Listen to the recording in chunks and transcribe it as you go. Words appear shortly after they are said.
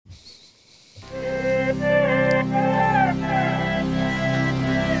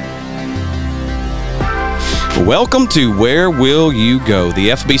Welcome to Where Will You Go, the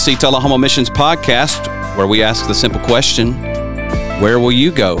FBC Tullahoma Missions podcast, where we ask the simple question, where will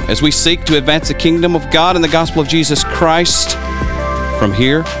you go? As we seek to advance the kingdom of God and the gospel of Jesus Christ from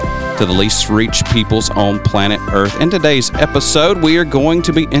here to the least reached peoples on planet Earth. In today's episode, we are going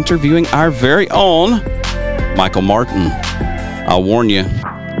to be interviewing our very own Michael Martin. I'll warn you,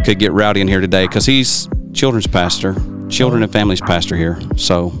 could get rowdy in here today because he's children's pastor, children and families pastor here.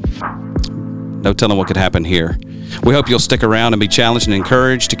 So no telling what could happen here. We hope you'll stick around and be challenged and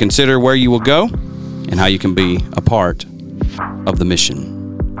encouraged to consider where you will go and how you can be a part of the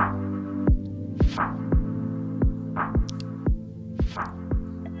mission.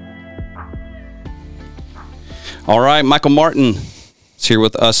 All right, Michael Martin is here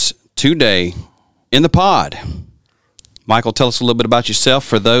with us today in the pod. Michael, tell us a little bit about yourself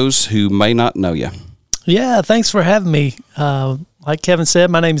for those who may not know you. Yeah, thanks for having me. Like Kevin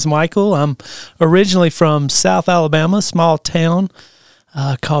said, my name is Michael. I'm originally from South Alabama, small town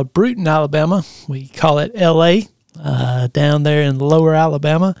called Bruton, Alabama. We call it L.A., down there in lower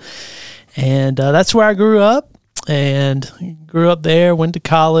Alabama. And that's where I grew up, and grew up there, went to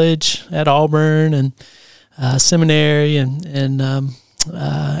college at Auburn and seminary, and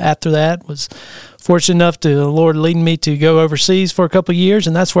after that was fortunate enough to the Lord leading me to go overseas for a couple of years,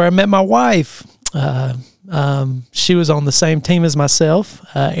 and that's where I met my wife. She was on the same team as myself,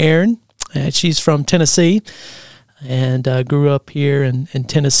 Erin, and she's from Tennessee, and grew up here in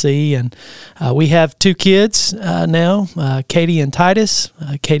Tennessee. And we have two kids now, Katie and Titus.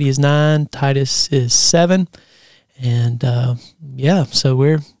 Katie is 9, Titus is 7, and so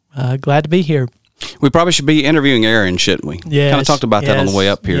we're glad to be here. We probably should be interviewing Erin, shouldn't we? Yeah, kind of talked about that on the way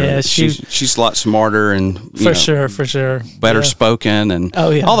up here. Yeah, she's a lot smarter and for sure better spoken and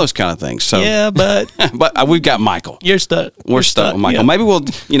all those kind of things. So yeah, but we've got Michael. You're stuck. We're stuck with Michael. Yeah. Maybe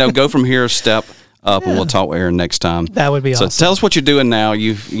we'll go from here a step up and we'll talk with Erin next time. That would be awesome. So tell us what you're doing now.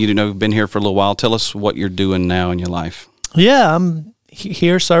 You've been here for a little while. Tell us what you're doing now in your life. Yeah, I'm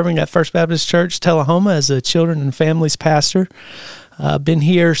here serving at First Baptist Church, Tullahoma, as a children and families pastor. Been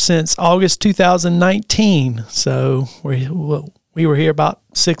here since August 2019, so we were here about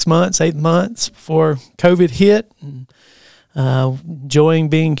 8 months before COVID hit. And, enjoying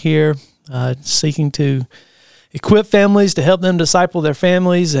being here, seeking to equip families to help them disciple their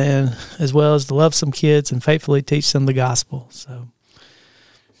families, and as well as to love some kids and faithfully teach them the gospel. So,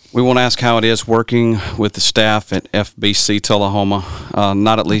 we want to ask how it is working with the staff at FBC Tullahoma.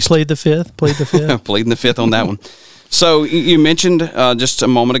 Not at least plead the fifth. Pleading the fifth on that one. So you mentioned just a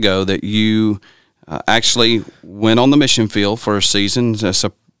moment ago that you actually went on the mission field for a season. It's a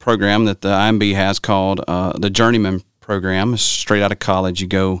program that the IMB has called the Journeyman Program. Straight out of college, you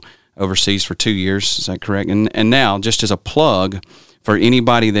go overseas for 2 years. Is that correct? And now, just as a plug for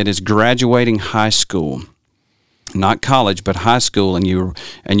anybody that is graduating high school, not college, but high school, and you're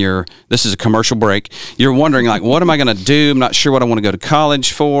this is a commercial break. You're wondering, like, what am I going to do? I'm not sure what I want to go to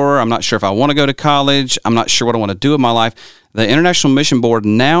college for. I'm not sure if I want to go to college. I'm not sure what I want to do with my life. The International Mission Board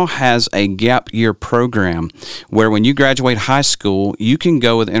now has a gap year program where when you graduate high school, you can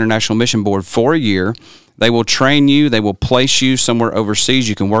go with the International Mission Board for a year. They will train you. They will place you somewhere overseas.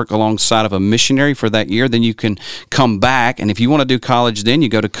 You can work alongside of a missionary for that year. Then you can come back. And if you want to do college, then you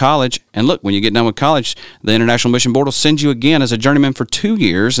go to college. And look, when you get done with college, the International Mission Board will send you again as a journeyman for 2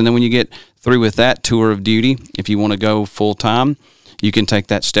 years. And then when you get through with that tour of duty, if you want to go full time, you can take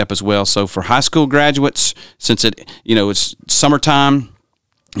that step as well. So for high school graduates, since it's summertime,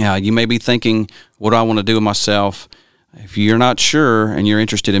 you may be thinking, what do I want to do with myself? If you're not sure and you're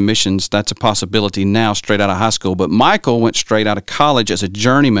interested in missions, that's a possibility now straight out of high school. But Michael went straight out of college as a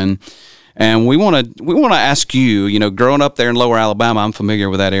journeyman, and we want to ask you, growing up there in lower Alabama, I'm familiar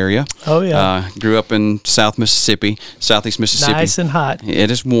with that area. Oh, yeah. Grew up in southeast Mississippi. Nice and hot. It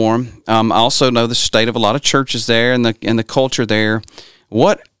is warm. I also know the state of a lot of churches there and the culture there.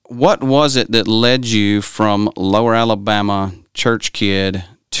 What was it that led you from lower Alabama church kid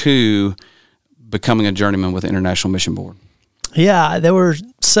to becoming a journeyman with the International Mission Board? Yeah, there were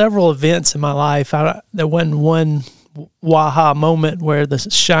several events in my life. There wasn't one waha moment where the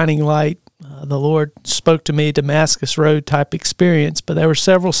shining light, the Lord spoke to me, Damascus Road type experience, but there were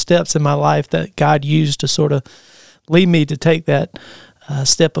several steps in my life that God used to sort of lead me to take that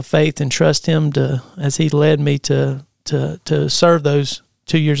step of faith and trust Him as He led me to serve those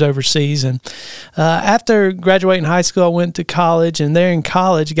 2 years overseas. And after graduating high school, I went to college, and there in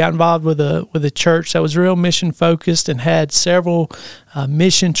college, got involved with a church that was real mission focused and had several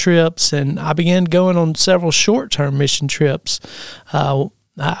mission trips. And I began going on several short-term mission trips.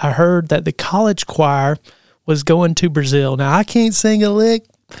 I heard that the college choir was going to Brazil. Now, I can't sing a lick,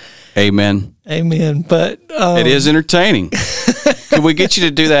 Amen. Amen. But it is entertaining. Can we get you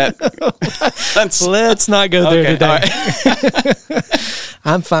to do that? Let's not go there today. Right.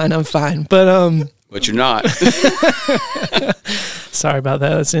 I'm fine. But you're not. Sorry about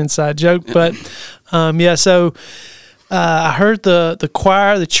that. That's an inside joke. But so I heard the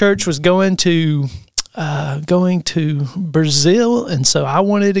choir, the church was going to Brazil, and so I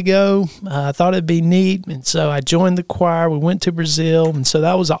wanted to go. I thought it'd be neat, and so I joined the choir. We went to Brazil, and so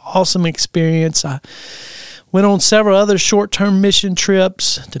that was an awesome experience. I went on several other short-term mission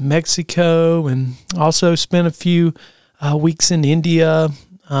trips to Mexico, and also spent a few weeks in India,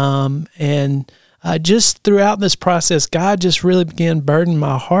 and just throughout this process, God just really began burdening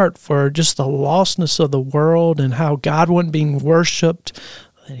my heart for just the lostness of the world and how God wasn't being worshipped.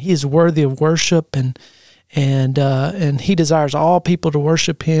 And He is worthy of worship, and He desires all people to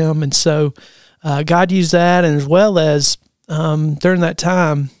worship Him. And so God used that, and as well as during that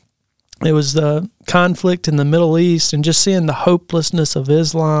time, it was the conflict in the Middle East, and just seeing the hopelessness of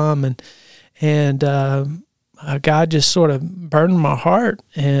Islam, and God just sort of burdened my heart,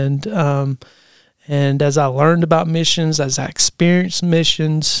 and as I learned about missions, as I experienced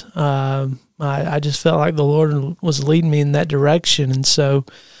missions, I just felt like the Lord was leading me in that direction. And so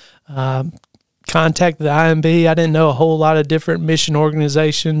contacted the IMB. I didn't know a whole lot of different mission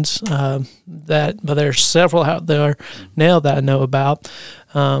organizations, but there's several out there now that I know about.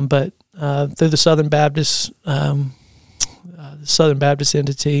 But through the Southern Baptist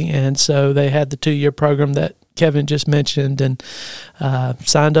entity, and so they had the 2-year program that Kevin just mentioned, and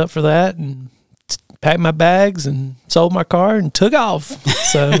signed up for that, and packed my bags and sold my car and took off.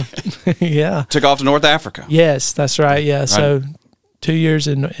 So, yeah. Took off to North Africa. Yes, that's right. Yeah. Right. So 2 years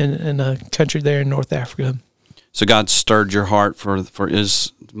in a country there in North Africa. So God stirred your heart for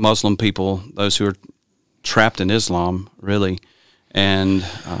Muslim people, those who are trapped in Islam, really. And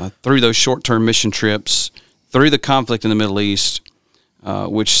through those short-term mission trips, through the conflict in the Middle East,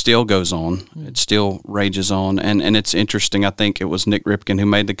 which still goes on. It still rages on. And it's interesting. I think it was Nick Ripken who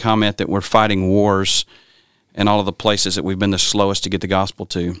made the comment that we're fighting wars in all of the places that we've been the slowest to get the gospel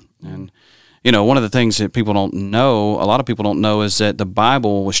to. And, one of the things that people don't know, a lot of people don't know, is that the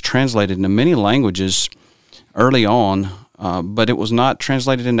Bible was translated into many languages early on, but it was not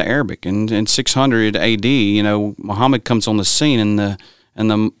translated into Arabic. And in 600 A.D., Muhammad comes on the scene, and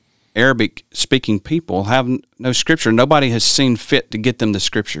the Arabic-speaking people have no scripture. Nobody has seen fit to get them the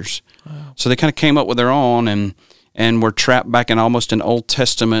scriptures. Wow. So they kind of came up with their own, and were trapped back in almost an Old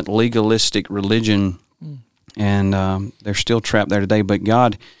Testament legalistic religion, and they're still trapped there today. But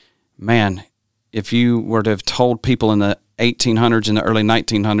God, man, if you were to have told people in the 1800s and the early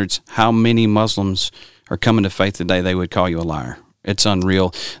 1900s how many Muslims are coming to faith today, they would call you a liar. It's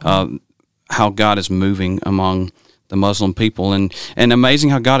unreal how God is moving among the Muslim people, and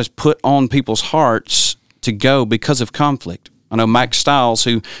amazing how God has put on people's hearts to go because of conflict. I know Max Stiles,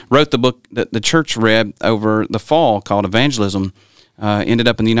 who wrote the book that the church read over the fall called Evangelism, ended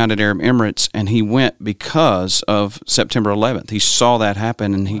up in the United Arab Emirates, and he went because of September 11th. He saw that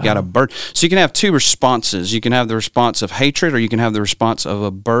happen, and he got a burden. So you can have two responses. You can have the response of hatred, or you can have the response of a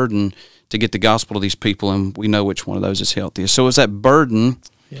burden to get the gospel to these people, and we know which one of those is healthiest. So it was that burden,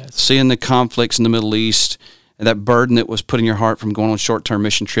 seeing the conflicts in the Middle East, that burden that was put in your heart from going on short-term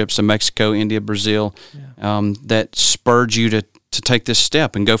mission trips to Mexico, India, Brazil, that spurred you to take this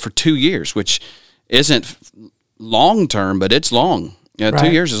step and go for 2 years, which isn't long-term, but it's long. Right.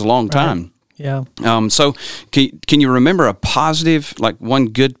 2 years is a long time. Yeah. So can you remember a positive, like one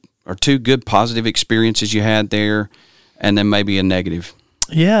good or two good positive experiences you had there, and then maybe a negative?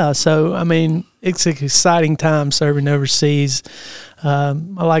 Yeah. So, it's an exciting time serving overseas. I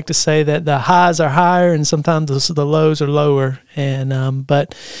like to say that the highs are higher and sometimes the lows are lower. And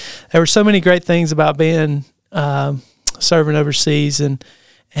but there were so many great things about being serving overseas, and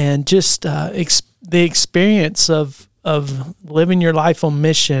just the experience of living your life on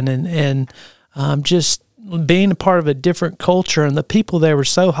mission, and just being a part of a different culture, and the people there were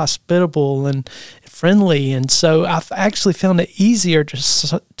so hospitable and friendly, and so I've actually found it easier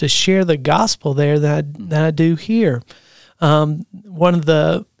to share the gospel there than I do here. One of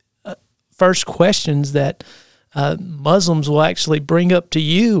the first questions that Muslims will actually bring up to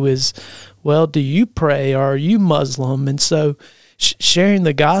you is, well, do you pray, or are you Muslim? And so sharing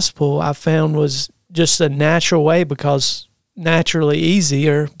the gospel I found was just a natural way, because naturally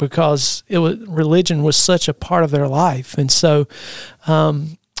easier, because religion was such a part of their life. And so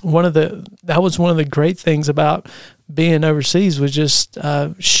that was one of the great things about being overseas, was just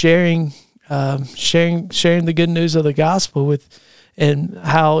sharing the good news of the gospel and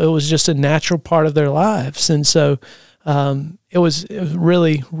how it was just a natural part of their lives. And so it was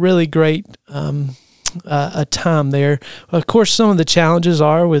really, really great a time there. Of course, some of the challenges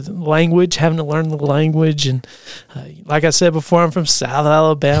are with language, having to learn the language. And like I said before, I'm from South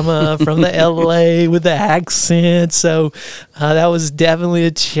Alabama, from the LA with the accent. So that was definitely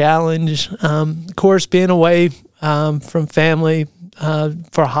a challenge. Of course, being away from family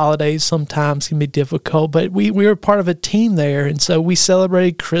for holidays sometimes can be difficult, but we were part of a team there. And so we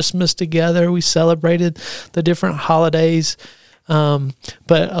celebrated Christmas together. We celebrated the different holidays.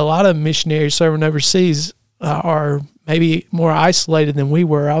 But a lot of missionaries serving overseas are maybe more isolated than we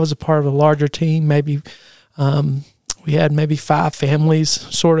were. I was a part of a larger team. Maybe we had maybe 5 families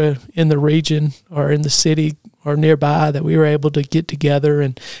sort of in the region or in the city or nearby that we were able to get together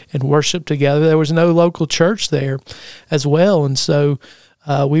and worship together. There was no local church there as well, and so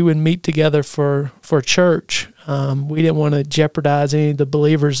we would meet together for church. We didn't want to jeopardize any of the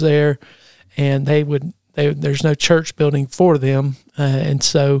believers there, and there's no church building for them, and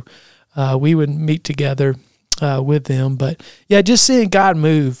so we would meet together with them. But yeah, just seeing God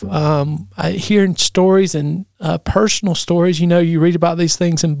move, hearing stories and personal stories. You read about these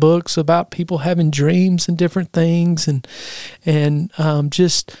things in books about people having dreams and different things, and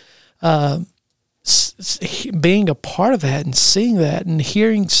just being a part of that and seeing that and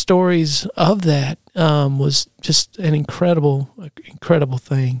hearing stories of that was just an incredible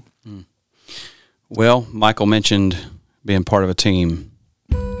thing. Well, Michael mentioned being part of a team,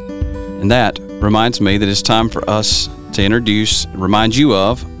 and that reminds me that it's time for us to remind you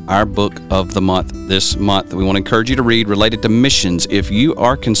of our book of the month this month. We want to encourage you to read related to missions. If you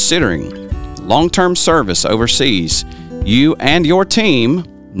are considering long-term service overseas, you and your team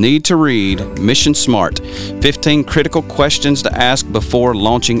need to read Mission Smart, 15 Critical Questions to Ask Before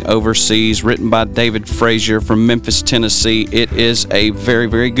Launching Overseas, written by David Frazier from Memphis, Tennessee. It is a very,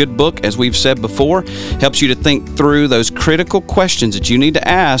 very good book, as we've said before. Helps you to think through those critical questions that you need to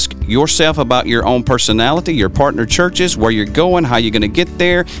ask yourself about your own personality, your partner churches, where you're going, how you're going to get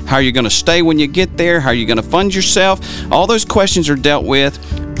there, how you're going to stay when you get there, how you're going to fund yourself. All those questions are dealt with.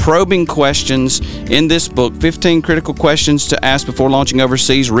 Probing questions in this book, 15 Critical Questions to Ask Before Launching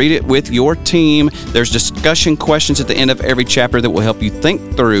Overseas. Read it with your team. There's discussion questions at the end of every chapter that will help you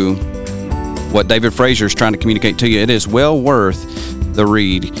think through what David Frazier is trying to communicate to you. It is well worth the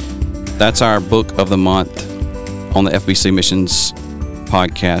read. That's our book of the month on the FBC Missions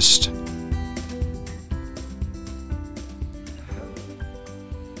podcast.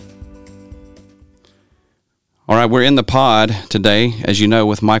 All right, we're in the pod today, as you know,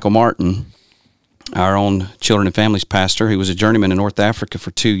 with Michael Martin, our own children and families pastor, who was a journeyman in North Africa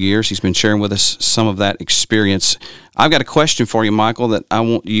for 2 years. He's been sharing with us some of that experience. I've got a question for you, Michael, that I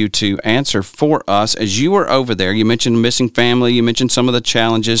want you to answer for us. As you were over there, you mentioned missing family, you mentioned some of the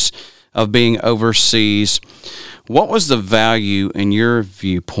challenges of being overseas. What was the value, in your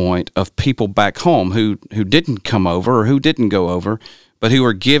viewpoint, of people back home who didn't come over or who didn't go over, but who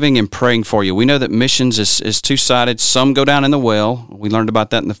are giving and praying for you? We know that missions is two-sided. Some go down in the well. We learned about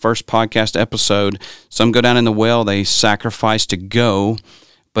that in the first podcast episode. Some go down in the well. They sacrifice to go.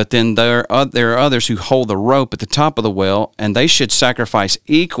 But then there are others who hold the rope at the top of the well, and they should sacrifice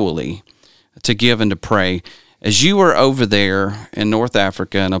equally to give and to pray. As you were over there in North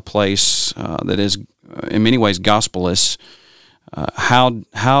Africa, in a place that is in many ways gospelous,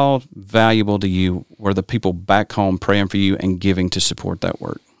 how valuable to you were the people back home praying for you and giving to support that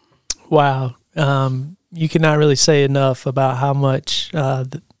work? Wow. You cannot really say enough about how much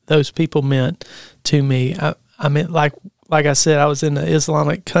those people meant to me. I mean, like I said, I was in an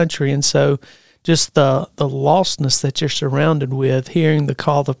Islamic country, and so just the lostness that you're surrounded with, hearing the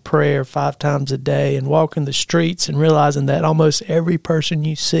call to prayer 5 times a day and walking the streets and realizing that almost every person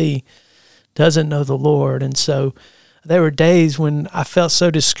you see doesn't know the Lord. And so there were days when I felt so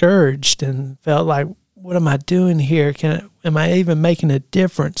discouraged and felt like, what am I doing here? Am I even making a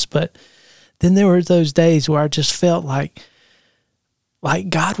difference? But then there were those days where I just felt like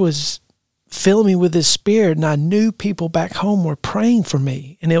God was filling me with His Spirit, and I knew people back home were praying for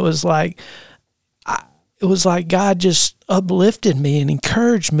me. And it was like God just uplifted me and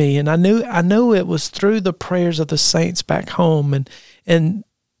encouraged me. And I knew it was through the prayers of the saints back home and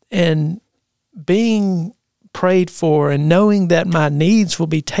being prayed for and knowing that my needs will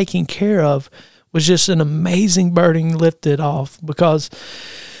be taken care of was just an amazing burden lifted off, because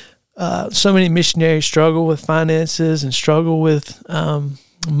so many missionaries struggle with finances and struggle with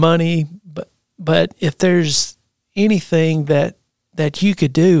money. But if there's anything that you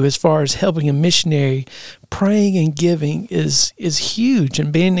could do as far as helping a missionary, praying and giving is huge,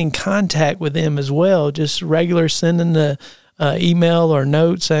 and being in contact with them as well, just regular sending a email or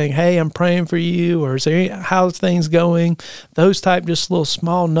note saying, "Hey, I'm praying for you," or how's things going? Those type just little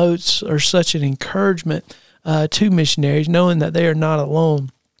small notes are such an encouragement to missionaries, knowing that they are not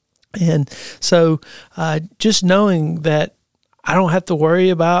alone. And so just knowing that I don't have to worry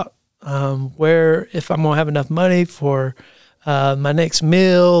about if I'm going to have enough money for my next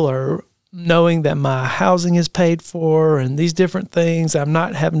meal, or knowing that my housing is paid for and these different things, I'm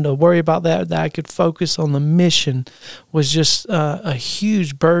not having to worry about that I could focus on the mission, was just a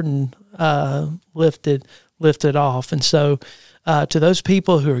huge burden lifted off. And so to those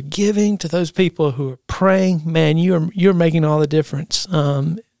people who are giving, to those people who are praying, man, you're making all the difference.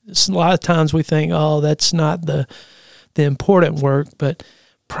 A lot of times we think, oh, that's not the important work, but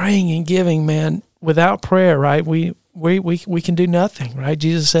praying and giving, man, without prayer, right, we can do nothing, right?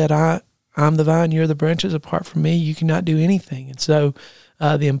 Jesus said, I'm the vine, you're the branches. Apart from me, you cannot do anything. And so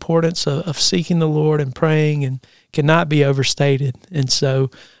the importance of seeking the Lord and praying and cannot be overstated. And so,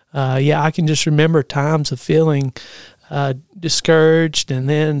 I can just remember times of feeling discouraged, and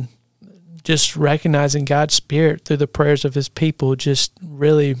then just recognizing God's Spirit through the prayers of His people, just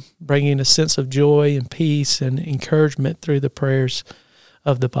really bringing a sense of joy and peace and encouragement through the prayers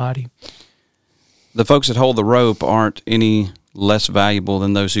of the body. The folks that hold the rope aren't any less valuable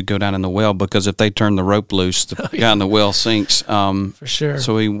than those who go down in the well, because if they turn the rope loose, the guy in the well sinks. For sure.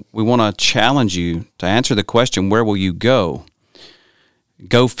 So we want to challenge you to answer the question, where will you go?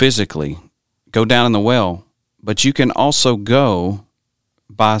 Go physically. Go down in the well. But you can also go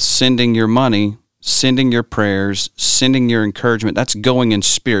by sending your money, sending your prayers, sending your encouragement. That's going in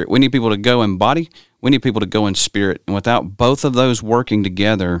spirit. We need people to go in body. We need people to go in spirit. And without both of those working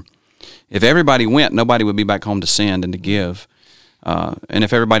together, if everybody went, nobody would be back home to send and to give. And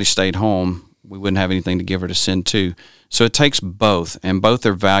if everybody stayed home, we wouldn't have anything to give or to send to. So it takes both, and both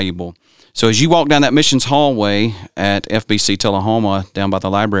are valuable. So as you walk down that missions hallway at FBC Tullahoma down by the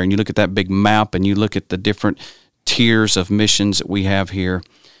library, and you look at that big map and you look at the different tiers of missions that we have here,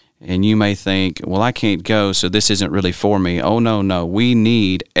 and you may think, well, I can't go, so this isn't really for me. Oh, no. We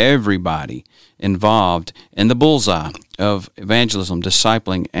need everybody involved in the bullseye of evangelism,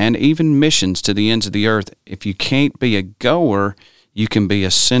 discipling, and even missions to the ends of the earth. If you can't be a goer, you can be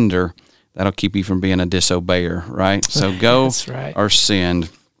a sender. That'll keep you from being a disobeyer, right? So go That's right. or send.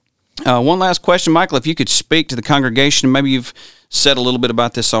 One last question, Michael, if you could speak to the congregation. Maybe you've said a little bit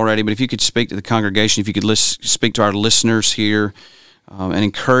about this already, but if you could speak to the congregation, if you could speak to our listeners here and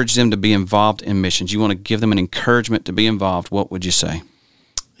encourage them to be involved in missions. You want to give them an encouragement to be involved. What would you say?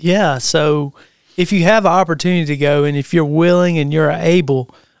 Yeah, so if you have an opportunity to go, and if you're willing and you're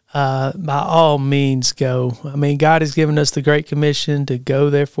able, by all means go. I mean, God has given us the Great Commission to go,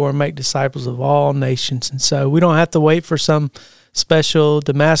 therefore, and make disciples of all nations. And so we don't have to wait for some special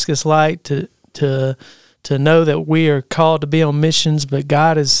Damascus light to know that we are called to be on missions, but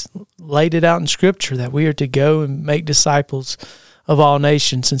God has laid it out in Scripture that we are to go and make disciples of all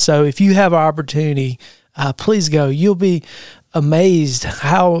nations. And so if you have an opportunity, please go. You'll be amazed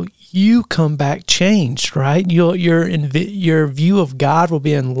how you come back changed, right? Your view of God will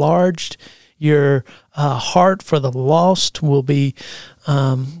be enlarged. Your heart for the lost will be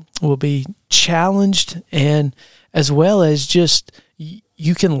challenged, and as well as just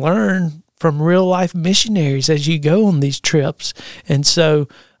you can learn from real life missionaries as you go on these trips. And so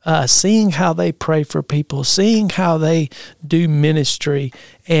seeing how they pray for people, seeing how they do ministry,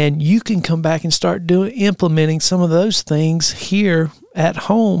 and you can come back and start implementing some of those things here at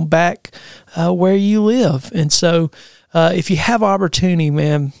home, back where you live. And so if you have opportunity,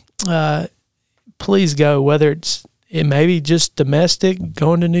 man, please go, whether it may be just domestic,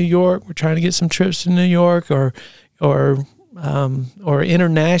 going to New York. We're trying to get some trips to New York, or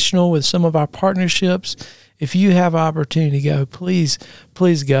international with some of our partnerships. If you have opportunity to go, please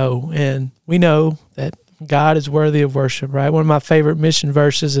go. And we know that God is worthy of worship, right? One of my favorite mission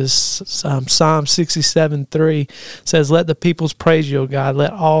verses is Psalm 67:3 says, "Let the peoples praise you, O God.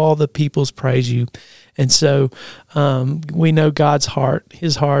 Let all the peoples praise you." And so we know God's heart.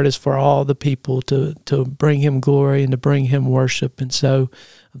 His heart is for all the people to bring Him glory and to bring Him worship. And so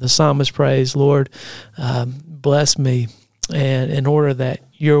the psalmist prays, "Lord, bless me, and in order that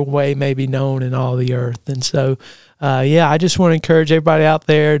your way may be known in all the earth." And so, I just want to encourage everybody out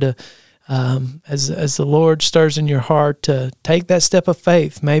there to, as the Lord stirs in your heart, to take that step of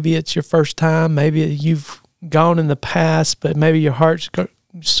faith. Maybe it's your first time. Maybe you've gone in the past, but maybe your heart's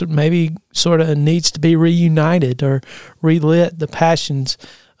maybe sort of needs to be reunited or relit. The passions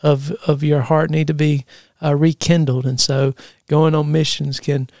of your heart need to be rekindled. And so going on missions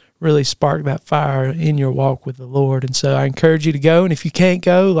can really spark that fire in your walk with the Lord. And so I encourage you to go. And if you can't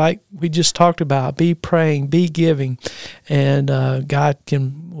go, like we just talked about, be praying, be giving, and God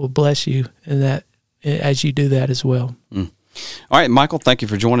will bless you in that as you do that as well. All right, Michael, thank you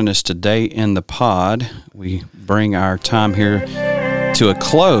for joining us today in the pod. We bring our time here to a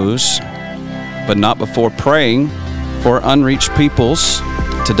close, but not before praying for unreached peoples.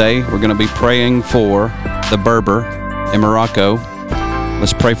 Today, we're going to be praying for the Berber in Morocco.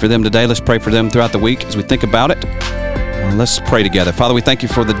 Let's pray for them today. Let's pray for them throughout the week as we think about it. Let's pray together. Father, we thank you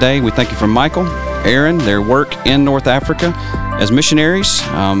for the day. We thank you for Michael, Aaron, their work in North Africa as missionaries.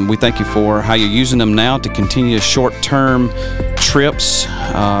 We thank you for how you're using them now to continue short-term trips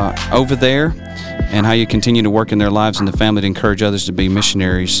over there, and how you continue to work in their lives and the family to encourage others to be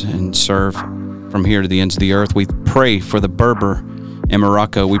missionaries and serve from here to the ends of the earth. We pray for the Berber in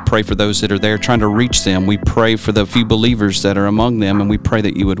Morocco. We pray for those that are there trying to reach them. We pray for the few believers that are among them, and we pray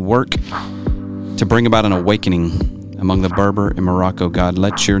that you would work to bring about an awakening among the Berber in Morocco. God,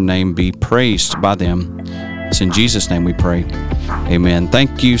 let your name be praised by them. It's in Jesus' name we pray. Amen.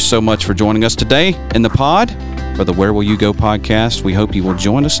 Thank you so much for joining us today in the pod for the Where Will You Go podcast. We hope you will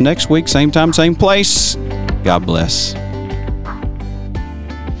join us next week, same time, same place. God bless.